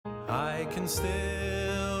I can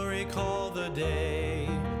still recall the day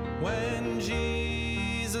when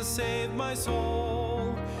Jesus saved my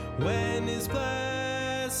soul, when His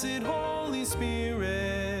blessed Holy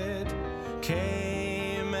Spirit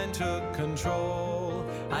came and took control.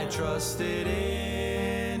 I trusted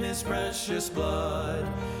in His precious blood,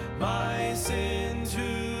 my sin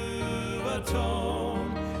to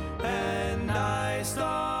atone, and I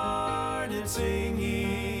started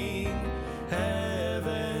singing,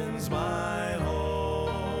 heaven's my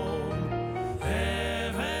home,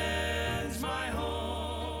 heaven's my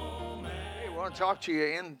home. Hey, I want to talk to you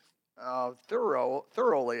in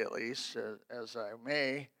thoroughly at least, as I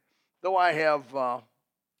may, though I have,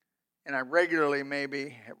 and I regularly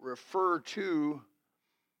maybe refer to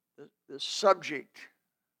the subject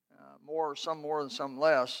some more than some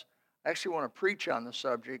less. I actually want to preach on the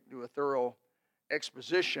subject, do a thorough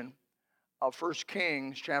exposition of 1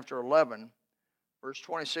 Kings chapter 11, verse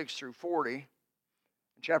 26 through 40,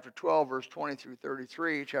 chapter 12, verse 20 through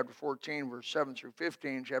 33, chapter 14, verse 7 through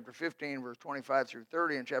 15, chapter 15, verse 25 through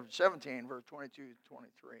 30, and chapter 17, verse 22 to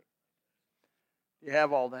 23. You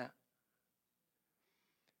have all that?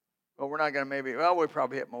 Well, we're not going to we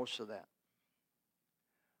probably hit most of that.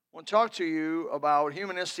 I want to talk to you about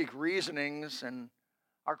humanistic reasonings and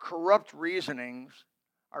our corrupt reasonings,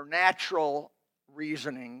 our natural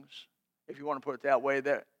reasonings, if you want to put it that way,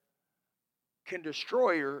 that can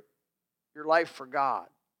destroy your life for God.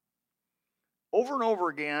 Over and over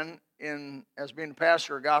again, as being a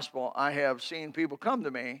pastor of gospel, I have seen people come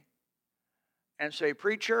to me and say,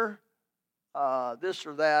 "Preacher, this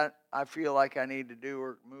or that, I feel like I need to do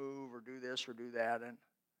or move or do this or do that." And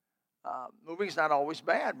moving's not always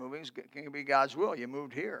bad. Moving can be God's will. You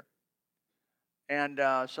moved here. And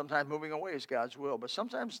sometimes moving away is God's will, but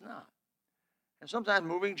sometimes not. And sometimes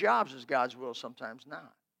moving jobs is God's will, sometimes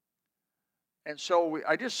not. And so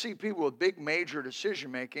I just see people with big major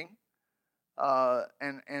decision making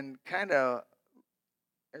and kind of,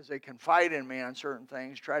 as they confide in me on certain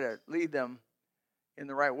things, try to lead them in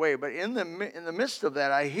the right way. But in the midst of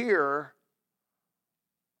that, I hear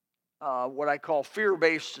what I call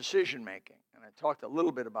fear-based decision making. And I talked a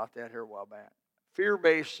little bit about that here a while back.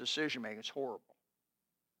 Fear-based decision making is horrible.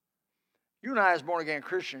 You and I, as born-again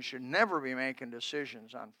Christians, should never be making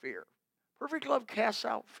decisions on fear. Perfect love casts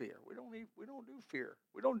out fear. We don't do fear.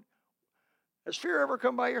 Has fear ever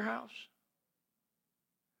come by your house?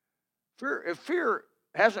 If fear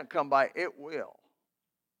hasn't come by, it will.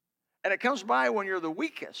 And it comes by when you're the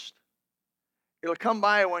weakest. It'll come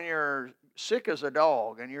by when you're sick as a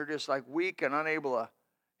dog and you're just like weak and unable to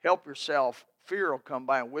help yourself. Fear will come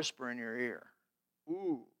by and whisper in your ear.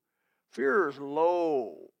 Ooh, fear is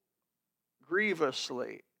low,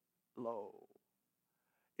 grievously low.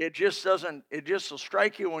 It just will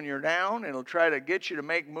strike you when you're down. It'll try to get you to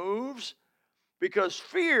make moves because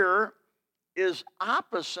fear is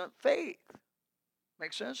opposite faith.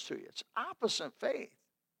 Makes sense to you? It's opposite faith.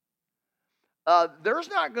 There's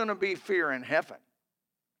not going to be fear in heaven.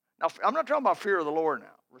 Now, I'm not talking about fear of the Lord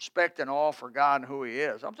now, respect and awe for God and who He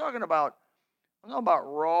is. I'm talking about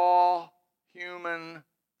raw human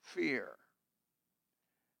fear.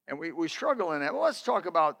 And we struggle in that. Well, let's talk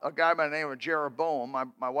about a guy by the name of Jeroboam.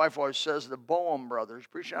 My wife always says the Boehm brothers.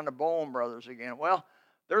 Preach on the Boehm brothers again. Well,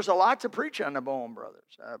 there's a lot to preach on the Boehm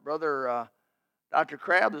brothers. Brother Dr.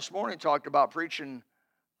 Crabb this morning talked about preaching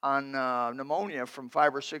on pneumonia from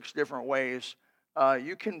 5 or 6 different ways.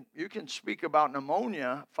 You can speak about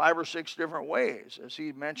pneumonia 5 or 6 different ways, as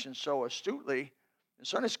he mentioned so astutely in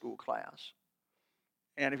Sunday school class.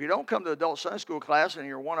 And if you don't come to adult Sunday school class and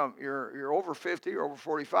you're over 50 or over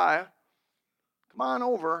 45, come on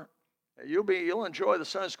over. You'll enjoy the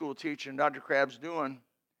Sunday school teaching Dr. Crabb's doing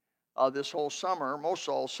this whole summer, most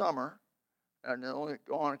all summer, and they'll only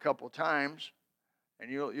go on a couple of times,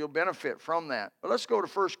 and you'll benefit from that. But let's go to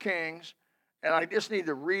 1 Kings, and I just need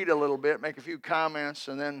to read a little bit, make a few comments,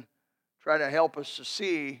 and then try to help us to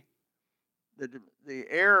see the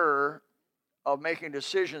error of making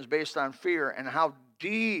decisions based on fear and how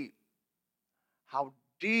deep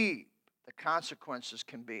the consequences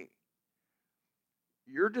can be.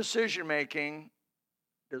 Your decision making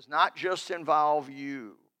does not just involve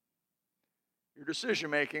you. Your decision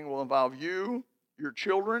making will involve you, your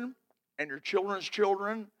children, and your children's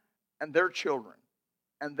children, and their children,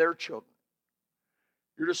 and their children.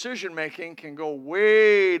 Your decision making can go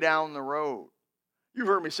way down the road. You've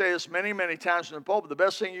heard me say this many, many times in the pulpit. The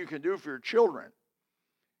best thing you can do for your children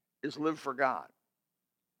is live for God.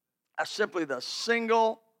 That's simply the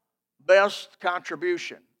single best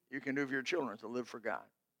contribution you can do for your children, to live for God.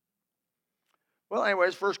 Well,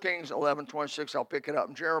 anyways, 1 Kings 11:26, I'll pick it up.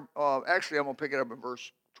 Actually, I'm going to pick it up in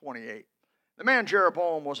verse 28. The man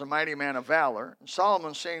Jeroboam was a mighty man of valor, and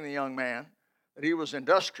Solomon, seeing the young man, that he was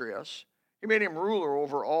industrious, he made him ruler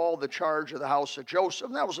over all the charge of the house of Joseph,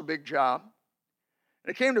 and that was a big job.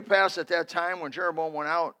 And it came to pass at that time when Jeroboam went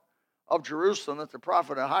out of Jerusalem that the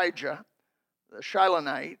prophet Ahijah, the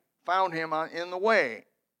Shilonite, found him in the way.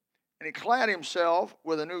 And he clad himself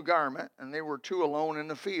with a new garment, and they were two alone in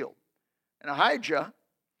the field. And Ahijah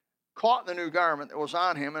caught the new garment that was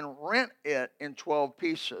on him and rent it in 12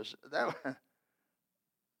 pieces.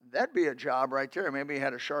 That'd be a job right there. Maybe he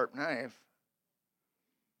had a sharp knife.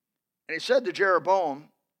 And he said to Jeroboam,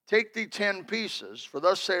 take thee 10 pieces, for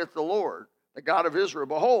thus saith the Lord, the God of Israel,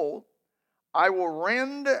 behold, I will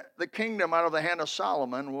rend the kingdom out of the hand of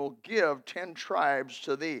Solomon, will give 10 tribes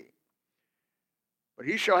to thee. But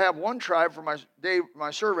he shall have one tribe for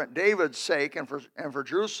my servant David's sake and for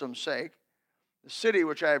Jerusalem's sake, the city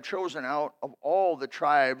which I have chosen out of all the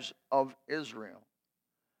tribes of Israel.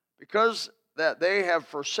 Because that they have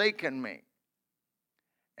forsaken me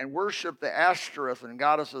and worshiped the Ashtoreth and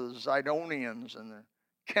goddess of the Zidonians and the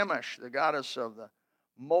Chemosh, the goddess of the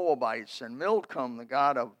Moabites, and Milcom, the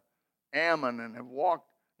god of Ammon, and have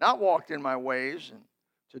not walked in my ways, and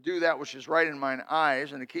to do that which is right in mine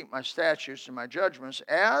eyes, and to keep my statutes and my judgments,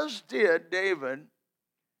 as did David,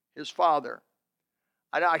 his father.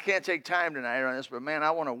 I can't take time tonight on this, but man,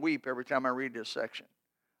 I want to weep every time I read this section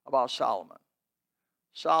about Solomon.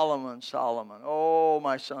 Solomon. Oh,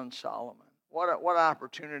 my son Solomon. What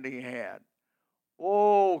opportunity he had.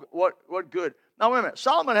 Oh, what good. Now, wait a minute.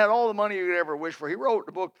 Solomon had all the money you could ever wish for. He wrote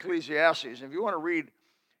the book Ecclesiastes. If you want to read,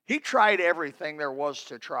 he tried everything there was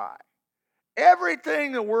to try.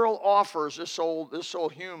 Everything the world offers this old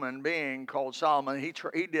human being called Solomon, he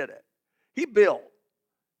did it. He built.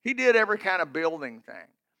 He did every kind of building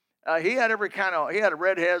thing. He had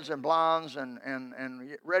redheads and blondes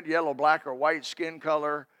and red, yellow, black, or white skin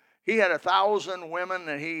color. He had 1,000 women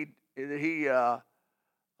that he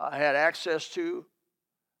had access to.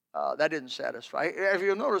 That didn't satisfy. If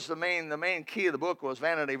you notice, the main key of the book was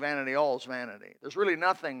vanity, vanity, all's vanity. There's really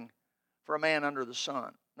nothing for a man under the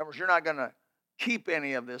sun. In other words, you're not going to keep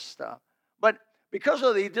any of this stuff. But because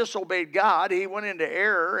he disobeyed God, he went into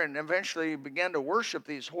error and eventually began to worship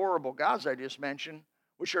these horrible gods I just mentioned,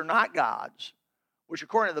 which are not gods, which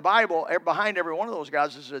according to the Bible, behind every one of those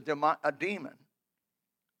gods is a demon.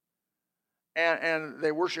 And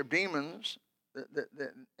they worship demons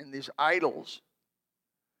and these idols.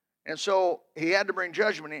 And so he had to bring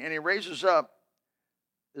judgment, and he raises up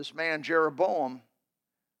this man Jeroboam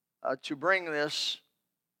to bring this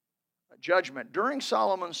judgment during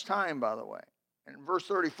Solomon's time, by the way. And in verse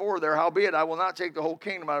 34 there, howbeit I will not take the whole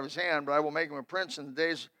kingdom out of his hand, but I will make him a prince in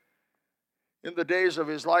the days of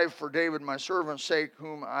his life for David my servant's sake,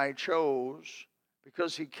 whom I chose,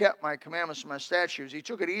 because he kept my commandments and my statutes. He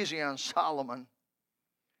took it easy on Solomon.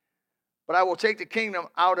 But I will take the kingdom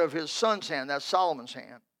out of his son's hand, that's Solomon's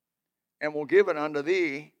hand, and will give it unto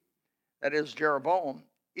thee, that is Jeroboam,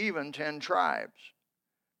 even 10 tribes.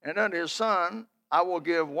 And unto his son I will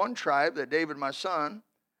give one tribe, that David my servant,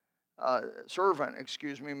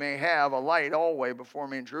 may have a light always before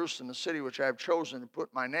me in Jerusalem, the city which I have chosen to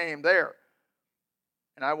put my name there.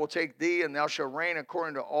 And I will take thee, and thou shalt reign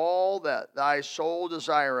according to all that thy soul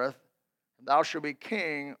desireth, and thou shalt be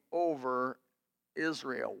king over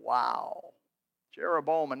Israel. Wow.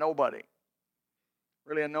 Jeroboam, a nobody.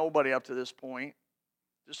 Really a nobody up to this point.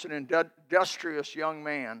 Just an industrious young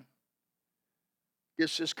man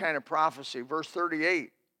gets this kind of prophecy. Verse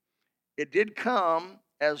 38. It did come,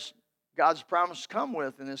 as God's promises come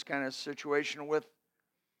with in this kind of situation, with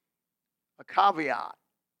a caveat.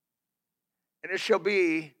 And it shall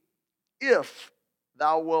be, if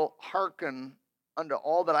thou wilt hearken unto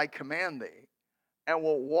all that I command thee, and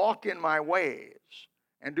wilt walk in my ways,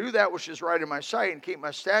 and do that which is right in my sight, and keep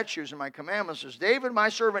my statutes and my commandments, as David my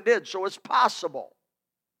servant did. So it's possible.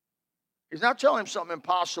 He's not telling him something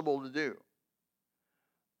impossible to do.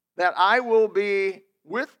 That I will be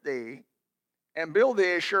with thee, and build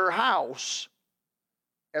thee a sure house,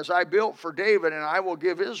 as I built for David, and I will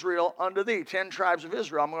give Israel unto thee. 10 tribes of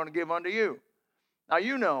Israel I'm going to give unto you. Now,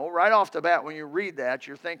 you know, right off the bat, when you read that,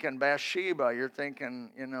 you're thinking Bathsheba, you're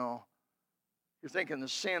thinking, you're thinking the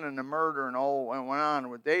sin and the murder and all that went on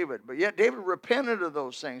with David. But yet David repented of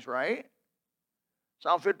those things, right?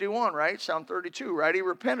 Psalm 51, right? Psalm 32, right? He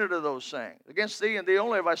repented of those things. Against thee and thee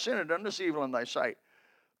only have I sinned and done this evil in thy sight.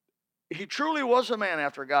 He truly was a man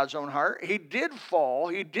after God's own heart. He did fall,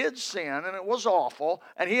 he did sin, and it was awful,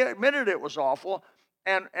 and he admitted it was awful,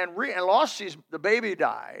 and lost the baby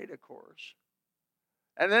died, of course.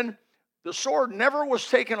 And then The sword never was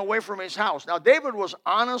taken away from his house. Now, David was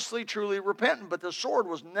honestly, truly repentant, but the sword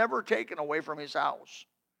was never taken away from his house.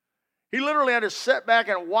 He literally had to sit back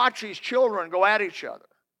and watch his children go at each other.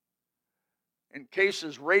 In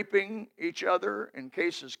cases, raping each other. In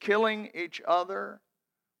cases, killing each other.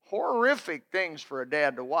 Horrific things for a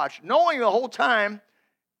dad to watch. Knowing the whole time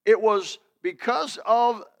it was because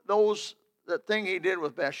of that thing he did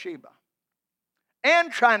with Bathsheba.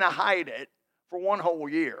 And trying to hide it for one whole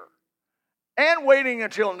year. And waiting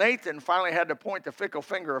until Nathan finally had to point the fickle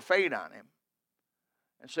finger of fate on him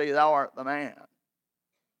and say, "Thou art the man."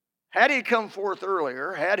 Had he come forth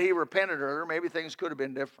earlier, had he repented earlier, maybe things could have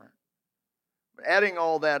been different. But adding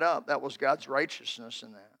all that up, that was God's righteousness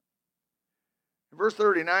in that. In verse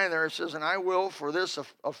 39 there it says, "And I will for this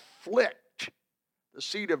afflict the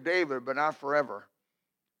seed of David, but not forever."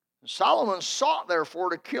 And Solomon sought therefore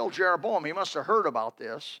to kill Jeroboam. He must have heard about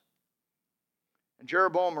this. And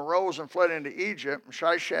Jeroboam arose and fled into Egypt, and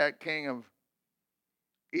Shishak, king of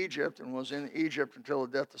Egypt, and was in Egypt until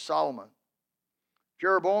the death of Solomon.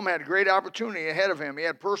 Jeroboam had great opportunity ahead of him. He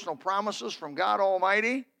had personal promises from God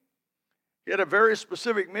Almighty. He had a very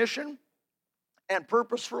specific mission and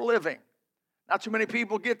purpose for living. Not too many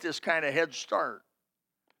people get this kind of head start.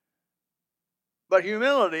 But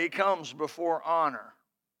humility comes before honor.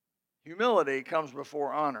 Humility comes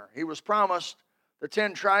before honor. He was promised the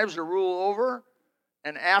 10 tribes to rule over.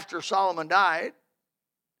 And after Solomon died,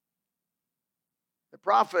 the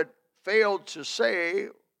prophet failed to say,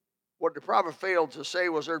 what the prophet failed to say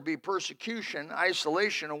was there'd be persecution,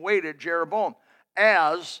 isolation awaited Jeroboam,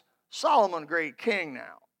 as Solomon, great king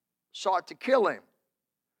now, sought to kill him.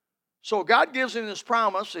 So God gives him this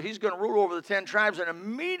promise that he's going to rule over the 10 tribes, and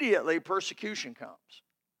immediately persecution comes.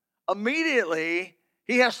 Immediately,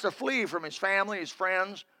 he has to flee from his family, his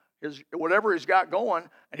friends, whatever he's got going,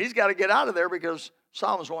 and he's got to get out of there because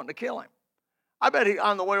Solomon's wanting to kill him. I bet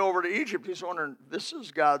on the way over to Egypt, he's wondering, this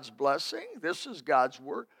is God's blessing? This is God's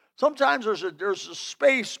word? Sometimes there's a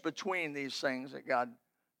space between these things that God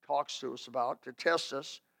talks to us about to test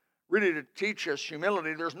us, really to teach us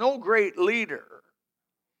humility. There's no great leader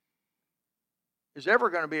is ever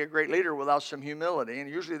going to be a great leader without some humility, and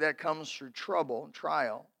usually that comes through trouble and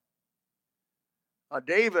trial.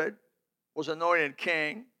 David was anointed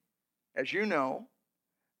king, as you know,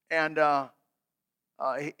 and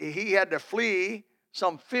he had to flee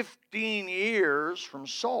some 15 years from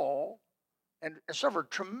Saul and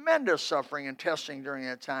suffered tremendous suffering and testing during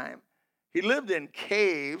that time. He lived in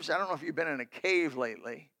caves. I don't know if you've been in a cave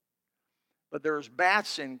lately, but there's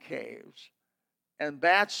bats in caves. And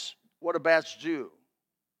bats, what do bats do?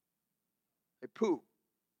 They poop.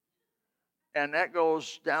 And that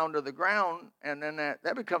goes down to the ground, and then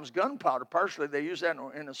that becomes gunpowder. Partially, they use that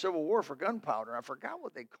in the Civil War for gunpowder. I forgot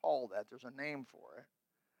what they call that. There's a name for it.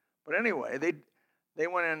 But anyway, they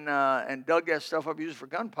went in and dug that stuff up, used it for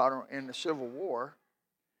gunpowder in the Civil War.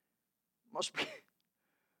 Must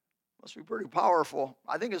be pretty powerful.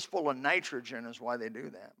 I think it's full of nitrogen is why they do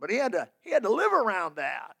that. But he had to live around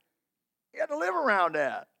that. He had to live around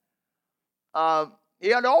that. He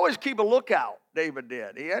had to always keep a lookout, David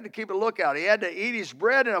did. He had to keep a lookout. He had to eat his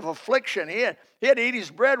bread of affliction. He had to eat his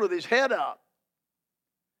bread with his head up.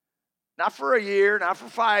 Not for a year, not for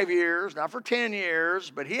 5 years, not for 10 years,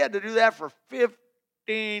 but he had to do that for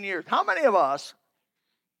 15 years. How many of us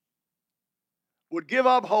would give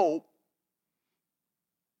up hope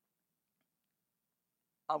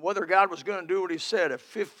on whether God was going to do what he said if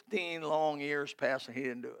 15 long years passed and he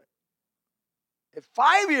didn't do it? If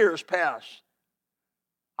 5 years passed,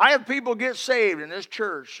 I have people get saved in this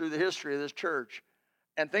church through the history of this church,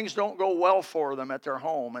 and things don't go well for them at their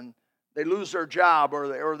home, and they lose their job, or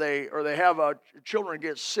they have children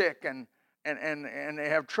get sick, and they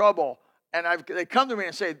have trouble, and they come to me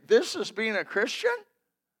and say, "This is being a Christian?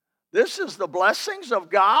 This is the blessings of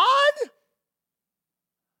God?"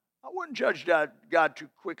 I wouldn't judge God too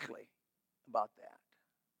quickly about that.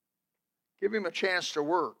 Give him a chance to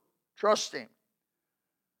work. Trust him.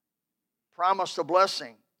 Promise the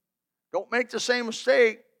blessing. Don't make the same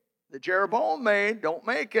mistake that Jeroboam made. Don't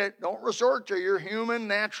make it. Don't resort to your human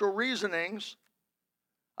natural reasonings.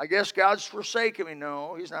 I guess God's forsaken me.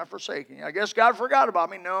 No, he's not forsaken you. I guess God forgot about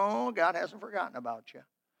me. No, God hasn't forgotten about you.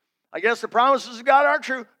 I guess the promises of God aren't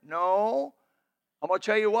true. No. I'm going to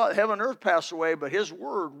tell you what, heaven and earth pass away, but his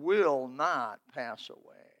word will not pass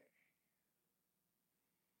away.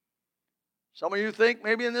 Some of you think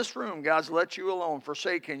maybe in this room God's let you alone,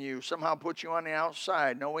 forsaken you, somehow put you on the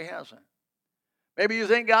outside. No, he hasn't. Maybe you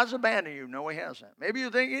think God's abandoned you. No, he hasn't. Maybe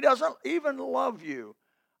you think he doesn't even love you.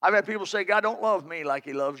 I've had people say, God don't love me like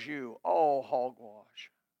he loves you. Oh,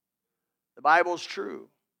 hogwash. The Bible's true.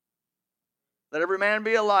 Let every man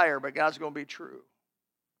be a liar, but God's going to be true.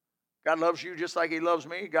 God loves you just like he loves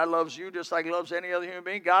me. God loves you just like he loves any other human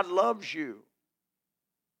being. God loves you.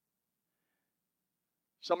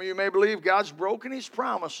 Some of you may believe God's broken his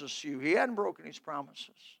promises to you. He hadn't broken his promises.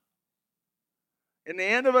 In the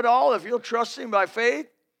end of it all, if you'll trust him by faith,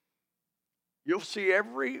 you'll see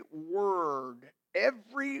every word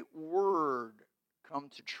come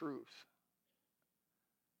to truth.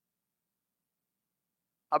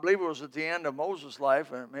 I believe it was at the end of Moses'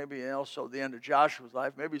 life, and maybe also the end of Joshua's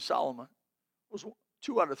life, maybe Solomon. It was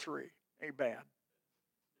 2 out of 3. Ain't bad.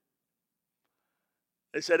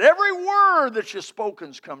 They said, every word that you've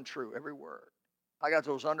spoken's come true, every word. I got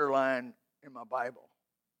those underlined in my Bible.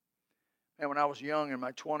 And when I was young in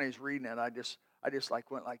my 20s reading it, I just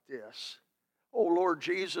like went like this. Oh, Lord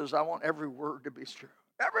Jesus, I want every word to be true.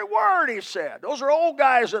 Every word, he said. Those are old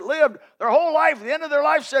guys that lived their whole life. At the end of their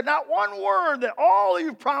life said not one word that all of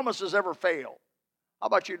your promises ever failed. How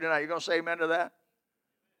about you tonight? You going to say amen to that?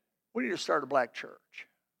 We need to start a black church.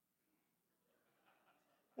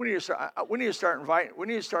 All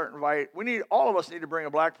of us need to bring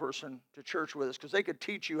a black person to church with us because they could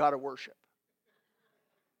teach you how to worship.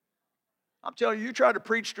 I'm telling you, you try to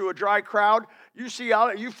preach to a dry crowd, you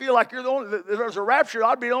feel like you're the only, if there's a rapture,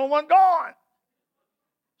 I'd be the only one gone.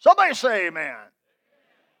 Somebody say amen.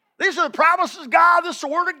 These are the promises of God. This is the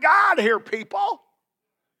word of God here, people.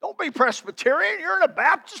 Don't be Presbyterian. You're in a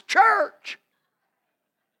Baptist church.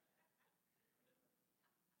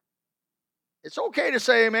 It's okay to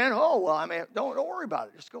say amen. Oh, well, I mean, don't worry about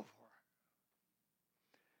it. Just go for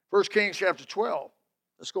it. 1 Kings chapter 12.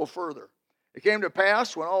 Let's go further. It came to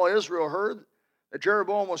pass when all Israel heard that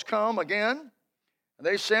Jeroboam was come again, and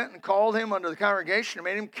they sent and called him unto the congregation and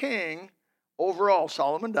made him king over all.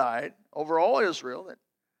 Solomon died over all Israel. That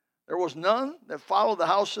there was none that followed the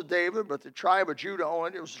house of David, but the tribe of Judah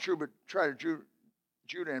only. It was the tribe of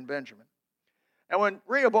Judah and Benjamin. And when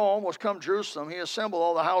Rehoboam was come to Jerusalem, he assembled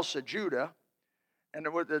all the house of Judah and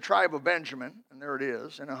with the tribe of Benjamin, and there it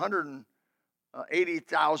is, and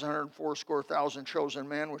 180,000 chosen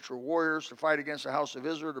men, which were warriors to fight against the house of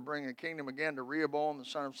Israel, to bring the kingdom again to Rehoboam, the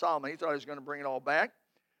son of Solomon. He thought he was going to bring it all back.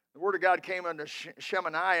 The word of God came unto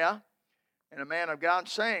Shemaiah, and a man of God,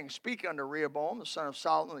 saying, Speak unto Rehoboam, the son of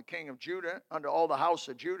Solomon, the king of Judah, unto all the house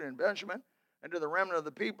of Judah and Benjamin, and to the remnant of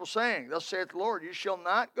the people, saying, Thus saith the Lord, you shall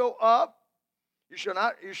not go up, you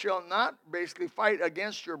shall not basically fight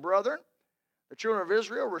against your brethren, the children of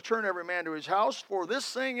Israel. Return every man to his house, for this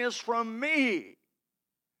thing is from me.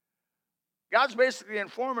 God's basically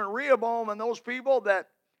informing Rehoboam and those people that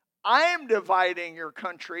I am dividing your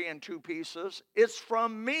country in 2 pieces. It's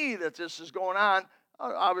from me that this is going on,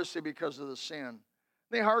 obviously because of the sin.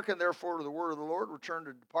 They hearkened therefore to the word of the Lord, returned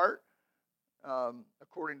to depart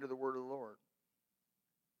according to the word of the Lord.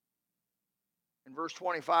 In verse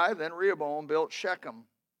 25, then Rehoboam built Shechem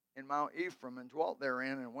in Mount Ephraim and dwelt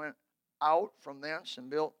therein, and went out from thence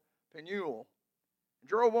and built Penuel. And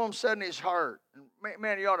Jeroboam said in his heart, and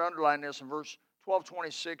man, you ought to underline this in verse 12,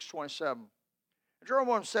 26, 27. And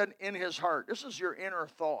Jeroboam said in his heart, this is your inner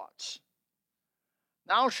thoughts.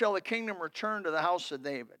 Now shall the kingdom return to the house of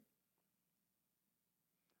David.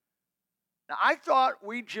 Now I thought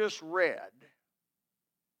we just read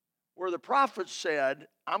where the prophet said,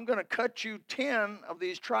 I'm going to cut you 10 of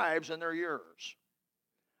these tribes and they're yours.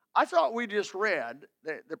 I thought we just read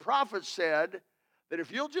that the prophet said that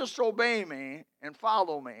if you'll just obey me and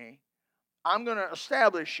follow me, I'm going to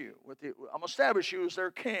establish you I'm going to establish you as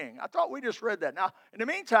their king. I thought we just read that. Now, in the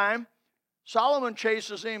meantime, Solomon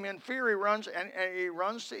chases him in fear. He runs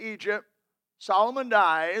to Egypt. Solomon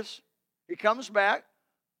dies. He comes back.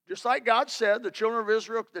 Just like God said, the children of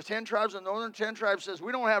Israel, the 10 tribes, the northern 10 tribes says,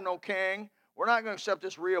 we don't have no king. We're not going to accept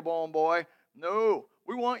this Rehoboam boy. No,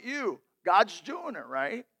 we want you. God's doing it,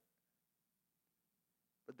 right?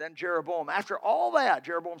 But then Jeroboam, after all that,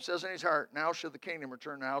 Jeroboam says in his heart, now should the kingdom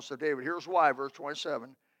return to the house of David. Here's why, verse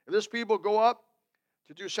 27. If this people go up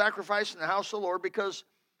to do sacrifice in the house of the Lord, because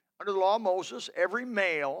under the law of Moses, every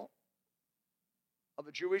male of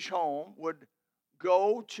a Jewish home would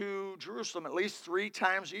go to Jerusalem at least 3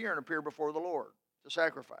 times a year and appear before the Lord to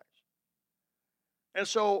sacrifice. And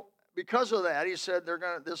so, because of that, he said, they're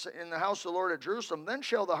going to this in the house of the Lord at Jerusalem. Then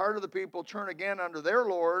shall the heart of the people turn again unto their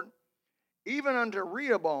Lord, even unto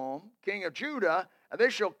Rehoboam, king of Judah, and they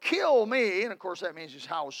shall kill me, and of course that means his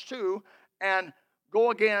house too, and go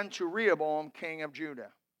again to Rehoboam, king of Judah.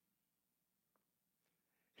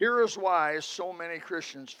 Here is why so many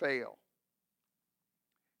Christians fail.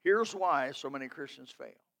 Here's why so many Christians fail.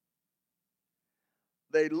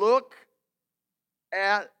 They look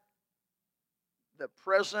at the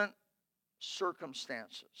present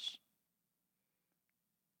circumstances.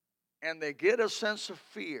 and they get a sense of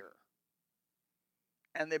fear,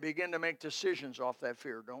 and they begin to make decisions off that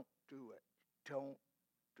fear. Don't do it. Don't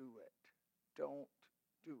do it. Don't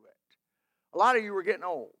do it. A lot of you are getting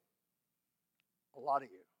old. A lot of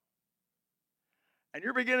you. And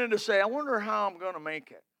you're beginning to say, I wonder how I'm going to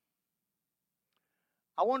make it.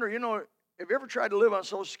 I wonder, have you ever tried to live on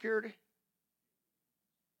Social Security?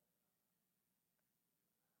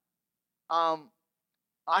 I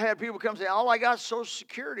had people come say, all I got is Social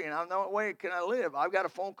Security, and I no way can I live. I've got a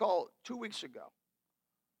phone call 2 weeks ago.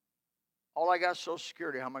 All I got is Social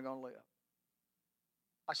Security. How am I going to live?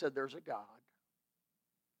 I said, there's a God.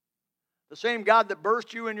 The same God that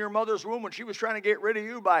birthed you in your mother's womb when she was trying to get rid of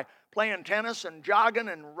you by playing tennis and jogging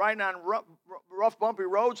and riding on rough bumpy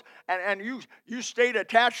roads, and you stayed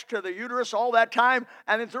attached to the uterus all that time,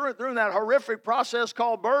 and then through that horrific process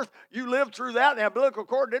called birth, you lived through that. The umbilical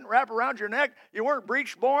cord didn't wrap around your neck. You weren't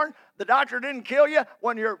breech born. The doctor didn't kill you.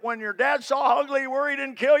 When your dad saw how ugly you were, he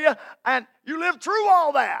didn't kill you. And you lived through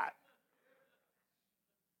all that.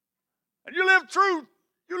 And you lived through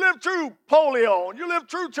polio, and you lived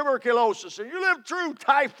through tuberculosis, and you lived through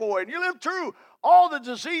typhoid, and you lived through all the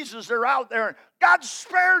diseases that are out there. And God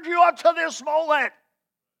spared you up to this moment.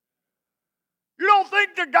 You don't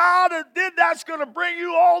think the God that did that's going to bring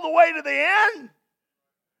you all the way to the end?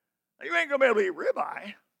 You ain't going to be able to eat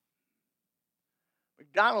ribeye.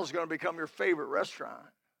 McDonald's is going to become your favorite restaurant.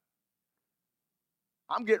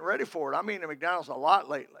 I'm getting ready for it. I'm eating at McDonald's a lot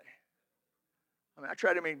lately. I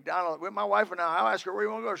tried to make McDonald's with my wife, and I'll ask her, where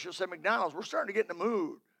you want to go? She'll say, McDonald's. We're starting to get in the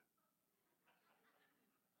mood.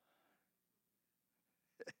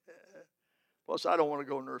 Plus, I don't want to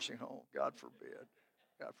go nursing home. God forbid.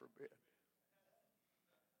 God forbid.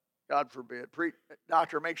 God forbid.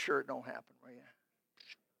 Doctor, make sure it don't happen, will you?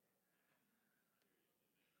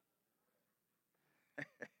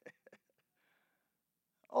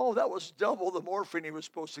 Oh, that was double the morphine he was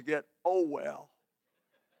supposed to get. Oh, well.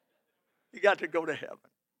 He got to go to heaven.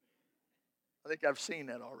 I think I've seen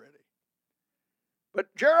that already.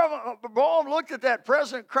 But Jeroboam looked at that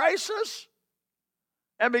present crisis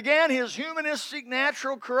and began his humanistic,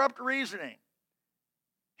 natural, corrupt reasoning.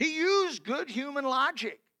 He used good human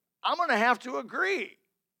logic. I'm going to have to agree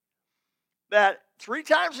that 3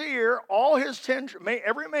 times a year,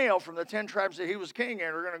 every male from the 10 tribes that he was king in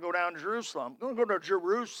are going to go down to Jerusalem. They're going to go to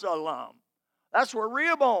Jerusalem. That's where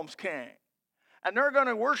Rehoboam's king. And they're going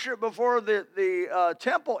to worship before the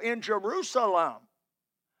temple in Jerusalem.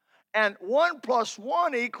 And 1 +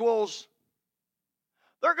 1 equals,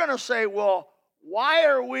 they're going to say, well, why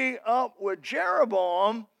are we up with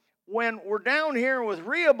Jeroboam when we're down here with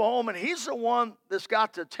Rehoboam, and he's the one that's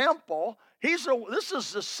got the temple? This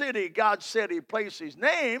is the city God said he placed his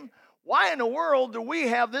name. Why in the world do we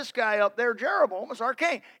have this guy up there, Jeroboam, as our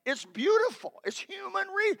king? It's beautiful. It's human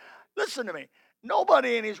reason. Listen to me.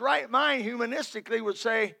 Nobody in his right mind humanistically would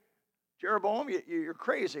say, Jeroboam, you're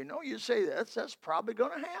crazy. No, you say that's probably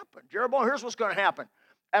going to happen. Jeroboam, here's what's going to happen.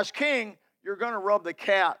 As king, you're going to rub the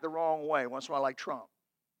cat the wrong way, once in a while, like Trump.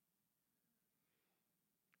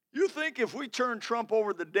 You think if we turn Trump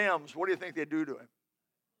over to the Dems, what do you think they do to him?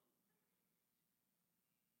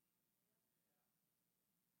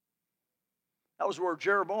 That was where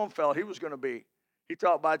Jeroboam felt he was going to be. He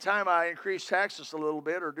thought, by the time I increase taxes a little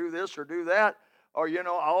bit, or do this or do that, or,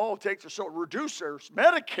 I'll take reduce their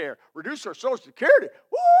Medicare, reduce their Social Security.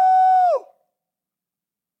 Woo!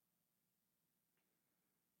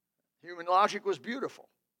 Human logic was beautiful.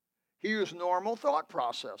 He used normal thought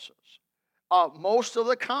processes. Most of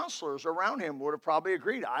the counselors around him would have probably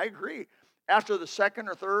agreed. I agree. After the 2nd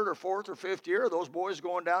or 3rd or 4th or 5th year, those boys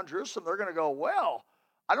going down Jerusalem, they're going to go, well,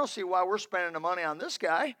 I don't see why we're spending the money on this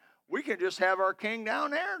guy. We can just have our king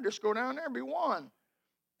down there and just go down there and be one.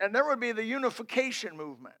 And there would be the unification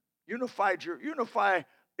movement. Unify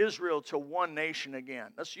Israel to one nation again.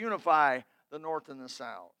 Let's unify the north and the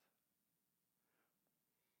south.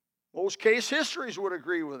 Most case histories would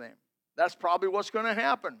agree with him. That's probably what's going to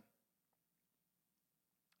happen.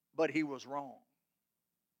 But he was wrong.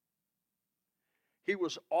 He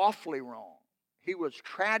was awfully wrong. He was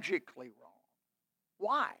tragically wrong.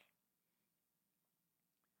 Why?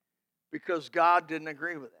 Because God didn't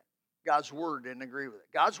agree with it. God's word didn't agree with it.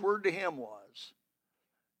 God's word to him was,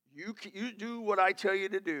 you do what I tell you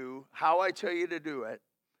to do, how I tell you to do it,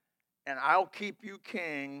 and I'll keep you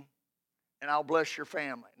king, and I'll bless your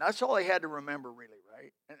family. And that's all he had to remember, really,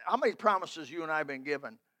 right? And how many promises you and I have been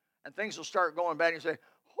given, and things will start going bad, and you say,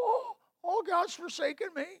 oh, God's forsaken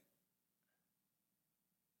me.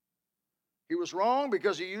 He was wrong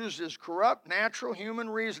because he used his corrupt, natural human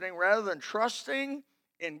reasoning rather than trusting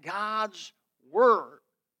in God's word.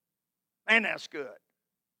 Man, that's good.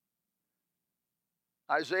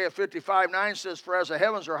 Isaiah 55:9 says, "For as the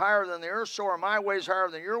heavens are higher than the earth, so are my ways higher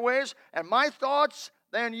than your ways, and my thoughts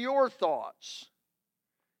than your thoughts."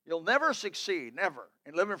 You'll never succeed, never,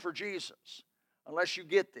 in living for Jesus unless you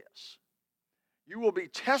get this. You will be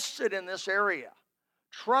tested in this area.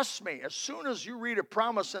 Trust me, as soon as you read a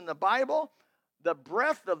promise in the Bible, the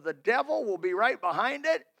breath of the devil will be right behind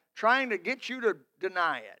it, trying to get you to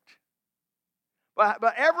deny it.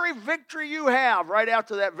 But every victory you have, right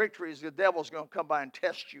after that victory, is the devil's going to come by and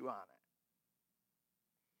test you on it.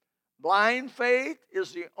 Blind faith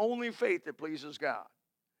is the only faith that pleases God.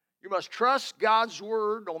 You must trust God's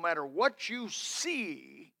word no matter what you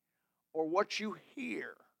see or what you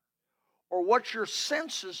hear or what your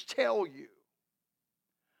senses tell you.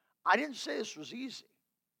 I didn't say this was easy.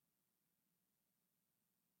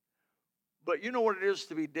 But you know what it is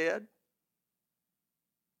to be dead?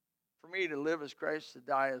 For me to live as Christ, to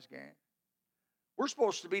die as gain. We're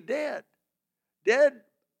supposed to be dead. Dead,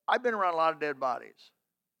 I've been around a lot of dead bodies.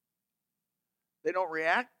 They don't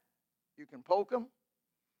react. You can poke them.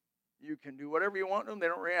 You can do whatever you want to them. They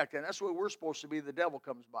don't react. And that's the way we're supposed to be. The devil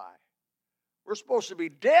comes by. We're supposed to be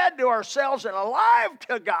dead to ourselves and alive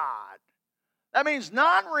to God. That means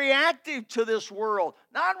non-reactive to this world,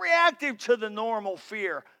 non-reactive to the normal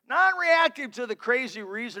fear, non-reactive to the crazy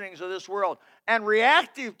reasonings of this world, and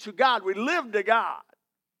reactive to God. We live to God.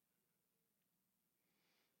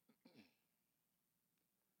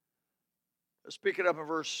 Let's pick it up in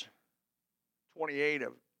verse 28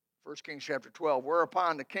 of 1 Kings chapter 12.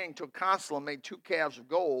 Whereupon the king took counsel and made 2 calves of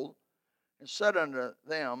gold and said unto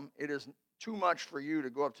them, "It is too much for you to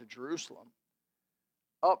go up to Jerusalem."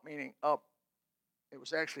 Up meaning up. It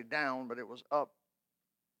was actually down, but it was up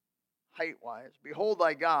height-wise. "Behold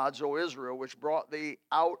thy gods, O Israel, which brought thee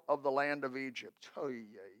out of the land of Egypt." Oh,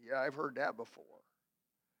 yeah, I've heard that before.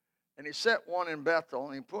 "And he set one in Bethel,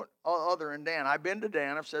 and he put other in Dan." I've been to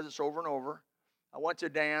Dan. I've said this over and over. I went to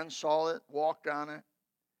Dan, saw it, walked on it.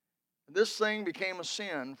 And this thing became a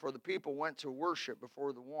sin, for the people went to worship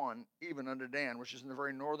before the one, even unto Dan, which is in the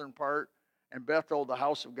very northern part, and Bethel, the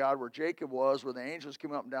house of God, where Jacob was, where the angels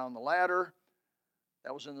came up and down the ladder.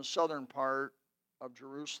 That was in the southern part of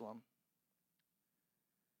Jerusalem.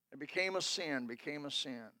 It became a sin, became a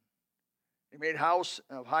sin. He made house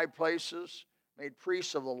of high places, made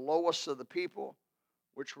priests of the lowest of the people,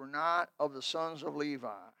 which were not of the sons of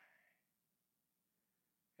Levi.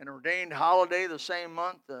 An ordained holiday the same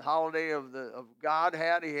month, the holiday of God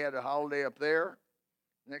had. He had a holiday up there.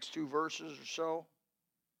 Next 2 verses or so.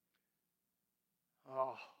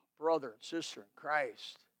 Oh, brother and sister in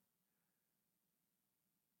Christ.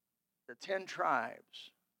 The 10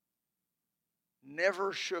 tribes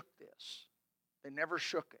never shook this. They never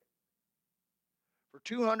shook it. For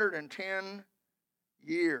 210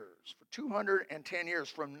 years,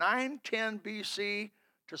 from 910 BC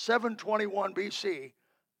to 721 BC,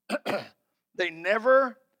 they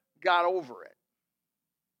never got over it.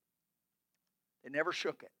 They never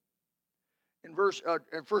shook it. In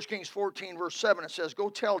 1 Kings 14, verse 7, it says, "Go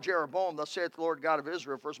tell Jeroboam, thus saith the Lord God of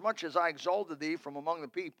Israel, for as much as I exalted thee from among the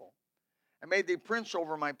people, and made thee prince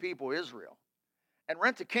over my people Israel, and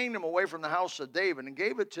rent the kingdom away from the house of David, and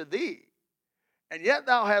gave it to thee, and yet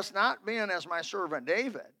thou hast not been as my servant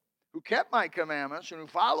David, who kept my commandments, and who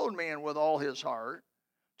followed me and with all his heart,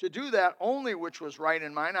 to do that only which was right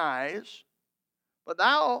in mine eyes, but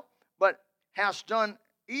thou hast done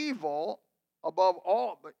evil above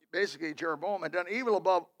all." But basically, Jeroboam had done evil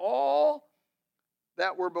above all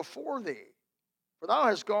that were before thee. "For thou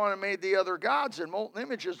hast gone and made thee other gods and molten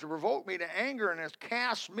images to provoke me to anger, and hast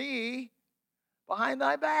cast me behind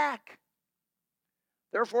thy back.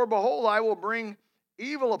 Therefore, behold, I will bring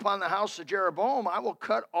evil upon the house of Jeroboam. I will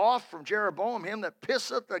cut off from Jeroboam him that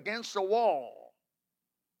pisseth against the wall."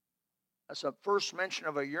 That's the first mention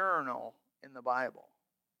of a urinal in the Bible.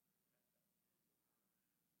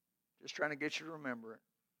 Just trying to get you to remember it.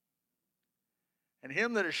 "And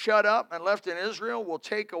him that is shut up and left in Israel will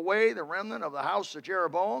take away the remnant of the house of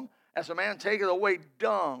Jeroboam, as a man taketh away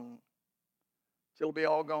dung, till it be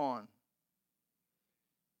all gone."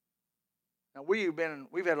 Now we've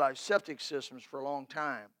had like septic systems for a long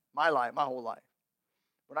time. My whole life.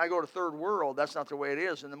 When I go to third world, that's not the way it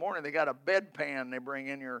is. In the morning, they got a bedpan they bring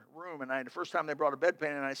in your room. And the first time they brought a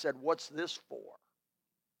bedpan in, I said, "What's this for?"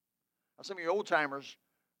 Now, some of you old timers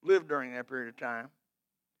lived during that period of time.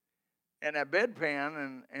 And that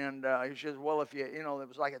bedpan, and he says, "Well, if it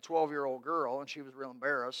was like a 12-year-old girl, and she was real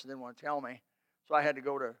embarrassed and didn't want to tell me. So I had to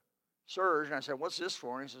go to Serge, and I said, "What's this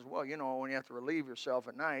for?" And he says, "Well, when you have to relieve yourself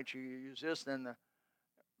at night, you use this." Then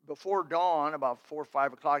before dawn, about 4 or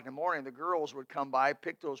 5 o'clock in the morning, the girls would come by,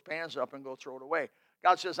 pick those pans up, and go throw it away.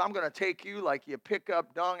 God says, I'm going to take you like you pick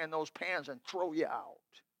up dung in those pans and throw you out.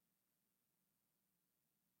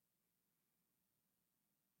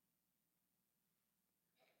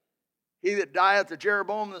 He that dieth to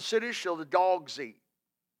Jeroboam in the city shall the dogs eat.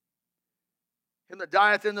 Him that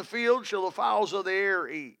dieth in the field shall the fowls of the air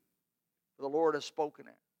eat. For the Lord has spoken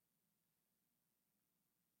it.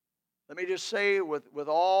 Let me just say with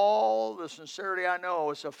all the sincerity I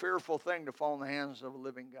know, it's a fearful thing to fall in the hands of a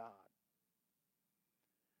living God.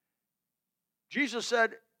 Jesus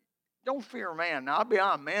said, don't fear man. Now, I'll be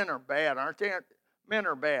honest, men are bad, aren't they? Men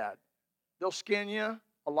are bad. They'll skin you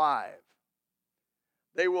alive.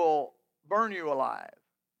 They will burn you alive.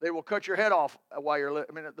 They will cut your head off while you're living.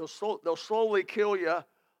 I mean, they'll slowly kill you.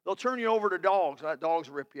 They'll turn you over to dogs. Let dogs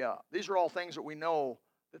rip you up. These are all things that we know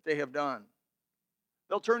that they have done.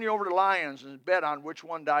 They'll turn you over to lions and bet on which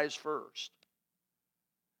one dies first.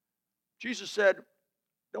 Jesus said,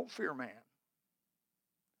 don't fear man.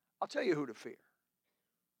 I'll tell you who to fear.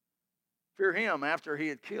 Fear him after he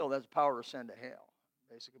had killed, has the power to send to hell.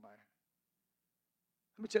 Basically, let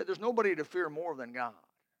me tell you, there's nobody to fear more than God.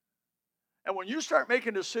 And when you start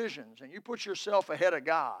making decisions and you put yourself ahead of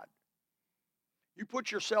God, you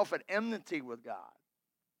put yourself at enmity with God.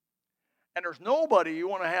 And there's nobody you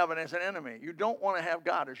want to have as an enemy. You don't want to have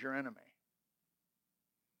God as your enemy.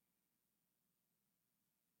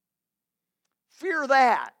 Fear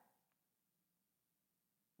that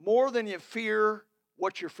more than you fear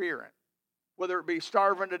what you're fearing. Whether it be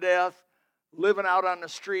starving to death, living out on the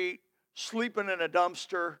street, sleeping in a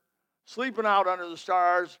dumpster, sleeping out under the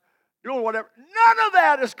stars, doing whatever. None of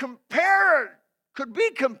that is could be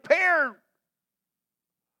compared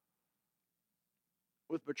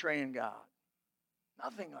with betraying God.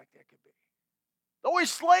 Nothing like that could be. Though he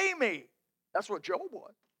slay me. That's what Job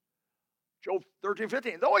was. Job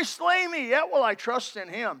 13:15. Though he slay me, yet will I trust in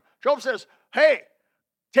him. Job says, hey,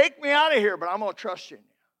 take me out of here, but I'm going to trust in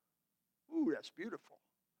you. Ooh, that's beautiful.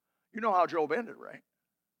 You know how Job ended, right?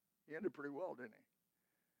 He ended pretty well, didn't he?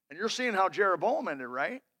 And you're seeing how Jeroboam ended,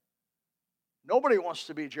 right? Nobody wants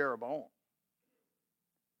to be Jeroboam.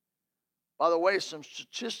 By the way, some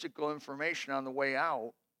statistical information on the way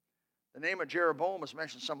out. The name of Jeroboam is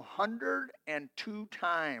mentioned some 102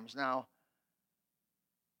 times now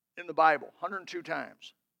in the Bible. 102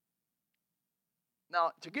 times.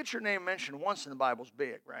 Now, to get your name mentioned once in the Bible is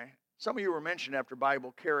big, right? Some of you were mentioned after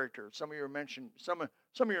Bible characters. Some of you were mentioned, some of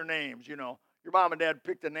your names, you know. Your mom and dad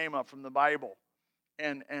picked a name up from the Bible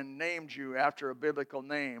and named you after a biblical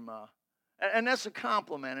name. And that's a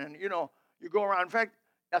compliment. And, you know, you go around. In fact,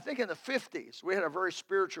 I think in the 50s, we had a very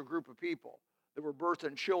spiritual group of people that were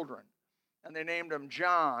birthing children. And they named them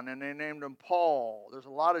John, and they named them Paul. There's a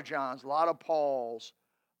lot of Johns, a lot of Pauls.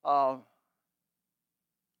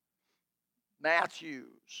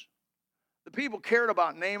 Matthews. The people cared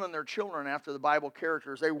about naming their children after the Bible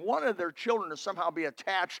characters. They wanted their children to somehow be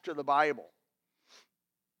attached to the Bible.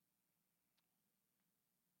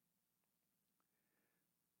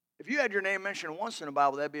 If you had your name mentioned once in the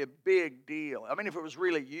Bible, that'd be a big deal. I mean, if it was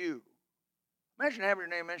really you. Imagine having your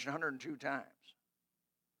name mentioned 102 times.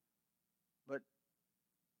 But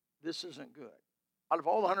this isn't good. Out of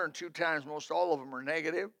all the 102 times, most all of them are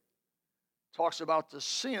negative. It talks about the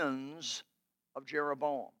sins of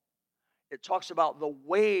Jeroboam. It talks about the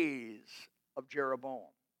ways of Jeroboam.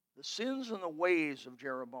 The sins and the ways of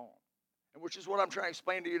Jeroboam. And which is what I'm trying to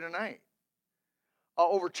explain to you tonight.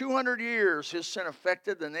 Over 200 years, his sin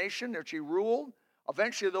affected the nation which he ruled.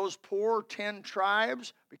 Eventually, those poor 10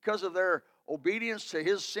 tribes, because of their obedience to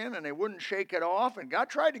his sin, and they wouldn't shake it off, and God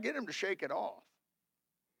tried to get him to shake it off.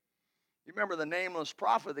 You remember the nameless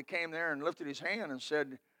prophet that came there and lifted his hand and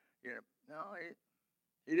said, no,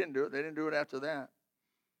 he didn't do it. They didn't do it after that.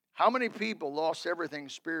 How many people lost everything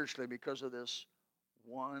spiritually because of this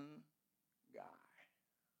one guy?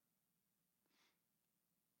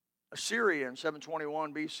 Assyria in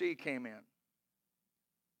 721 BC came in.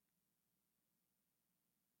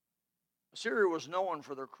 Assyria was known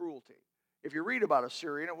for their cruelty. If you read about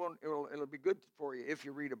Assyria, it'll be good for you if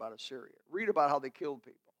you read about Assyria. Read about how they killed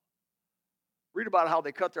people. Read about how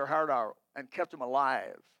they cut their heart out and kept them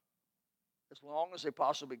alive as long as they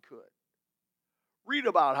possibly could. Read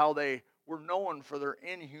about how they were known for their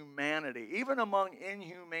inhumanity. Even among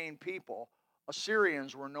inhumane people,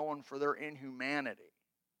 Assyrians were known for their inhumanity.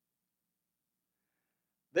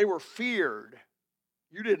 They were feared.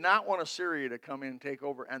 You did not want Assyria to come in and take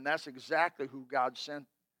over, and that's exactly who God sent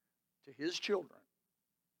to his children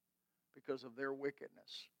because of their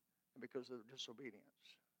wickedness and because of their disobedience.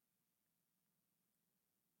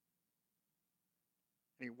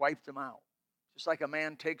 And he wiped them out. Just like a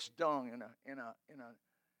man takes dung and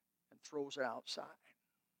throws it outside.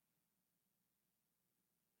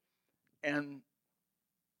 And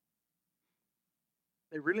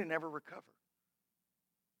they really never recovered.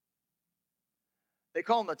 They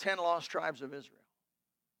call them the 10 lost tribes of Israel.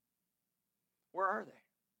 Where are they?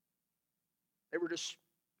 They were just,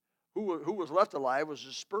 who was left alive was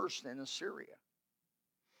dispersed in Assyria.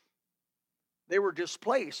 They were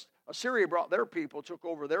displaced. Assyria brought their people, took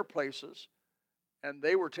over their places, and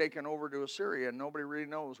they were taken over to Assyria, and nobody really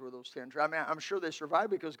knows where those 10 tribes. I mean, I'm sure they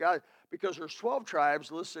survived because there's 12 tribes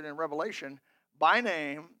listed in Revelation by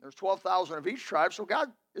name. There's 12,000 of each tribe, so God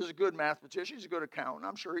is a good mathematician. He's a good accountant.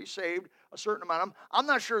 I'm sure he saved a certain amount of them. I'm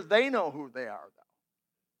not sure they know who they are, though.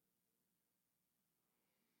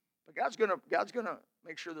 But God's gonna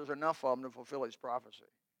make sure there's enough of them to fulfill his prophecy.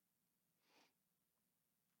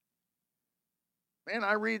 Man,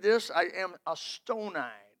 I read this, I am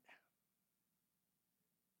stone-eyed.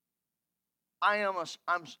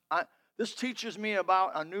 This teaches me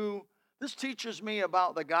about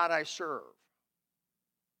the God I serve.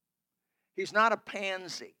 He's not a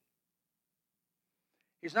pansy.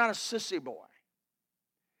 He's not a sissy boy.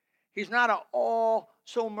 He's not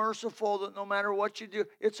so merciful that no matter what you do,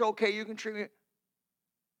 it's okay, you can treat me.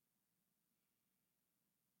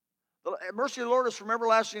 The mercy of the Lord is from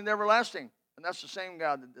everlasting to everlasting. And that's the same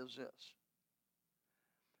God that does this.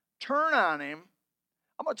 Turn on him.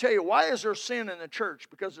 I'm going to tell you, why is there sin in the church?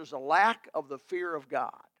 Because there's a lack of the fear of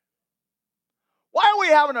God. Why are we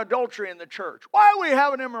having adultery in the church? Why are we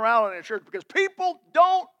having immorality in the church? Because people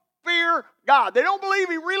don't fear God. They don't believe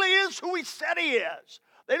he really is who he said he is.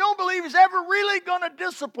 They don't believe he's ever really going to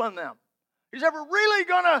discipline them. He's ever really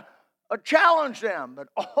going to challenge them. But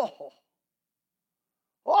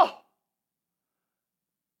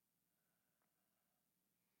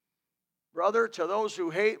brother, to those who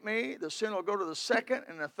hate me, the sin will go to the second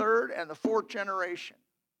and the third and the fourth generation.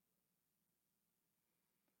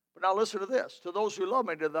 But now listen to this. To those who love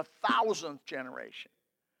me, to the 1,000th generation.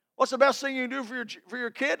 What's the best thing you can do for your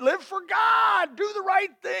kid? Live for God. Do the right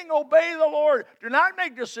thing. Obey the Lord. Do not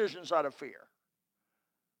make decisions out of fear.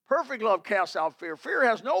 Perfect love casts out fear. Fear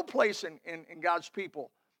has no place in God's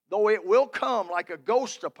people, though it will come like a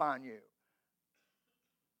ghost upon you.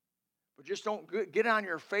 But just don't get on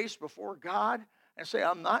your face before God and say,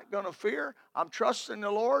 I'm not going to fear. I'm trusting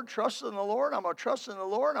the Lord, trusting the Lord. I'm going to trust in the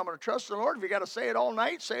Lord. I'm going to trust in the Lord. If you got to say it all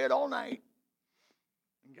night, say it all night.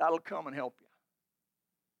 And God will come and help you.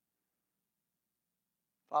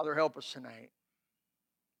 Father, help us tonight.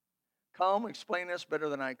 Come, explain this better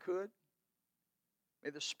than I could.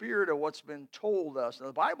 May the spirit of what's been told us. Now,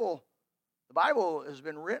 the Bible has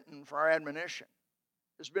been written for our admonition.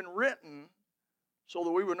 It's been written so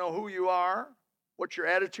that we would know who you are, what your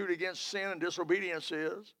attitude against sin and disobedience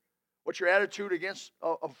is, what your attitude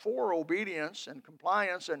for obedience and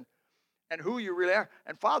compliance, and who you really are.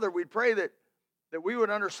 And Father, we pray that we would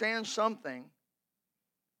understand something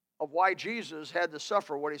of why Jesus had to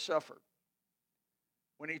suffer what he suffered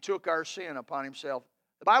when he took our sin upon himself.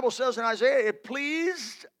 The Bible says in Isaiah, it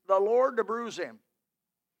pleased the Lord to bruise him.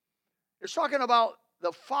 It's talking about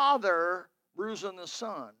the Father bruising the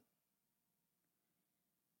Son.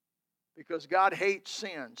 Because God hates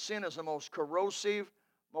sin. Sin is the most corrosive,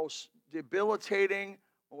 most debilitating,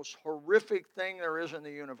 most horrific thing there is in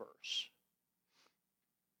the universe.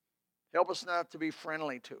 Help us not to be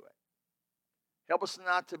friendly to it. Help us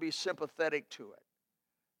not to be sympathetic to it.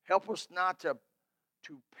 Help us not to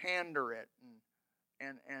pander it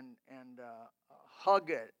and hug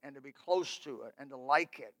it and to be close to it and to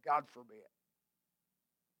like it. God forbid.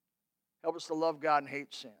 Help us to love God and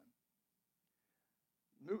hate sin.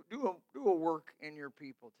 Do a work in your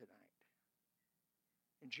people tonight.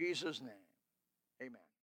 In Jesus' name, amen.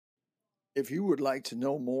 If you would like to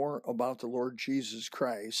know more about the Lord Jesus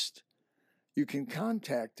Christ, you can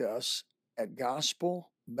contact us at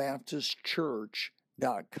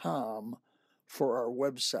gospelbaptistchurch.com for our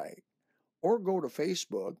website, or go to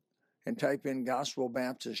Facebook and type in Gospel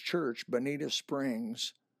Baptist Church, Bonita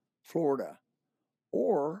Springs, Florida,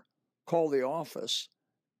 or call the office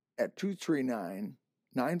at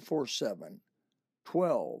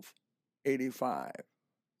 239-947-1285.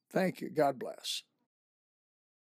 Thank you. God bless.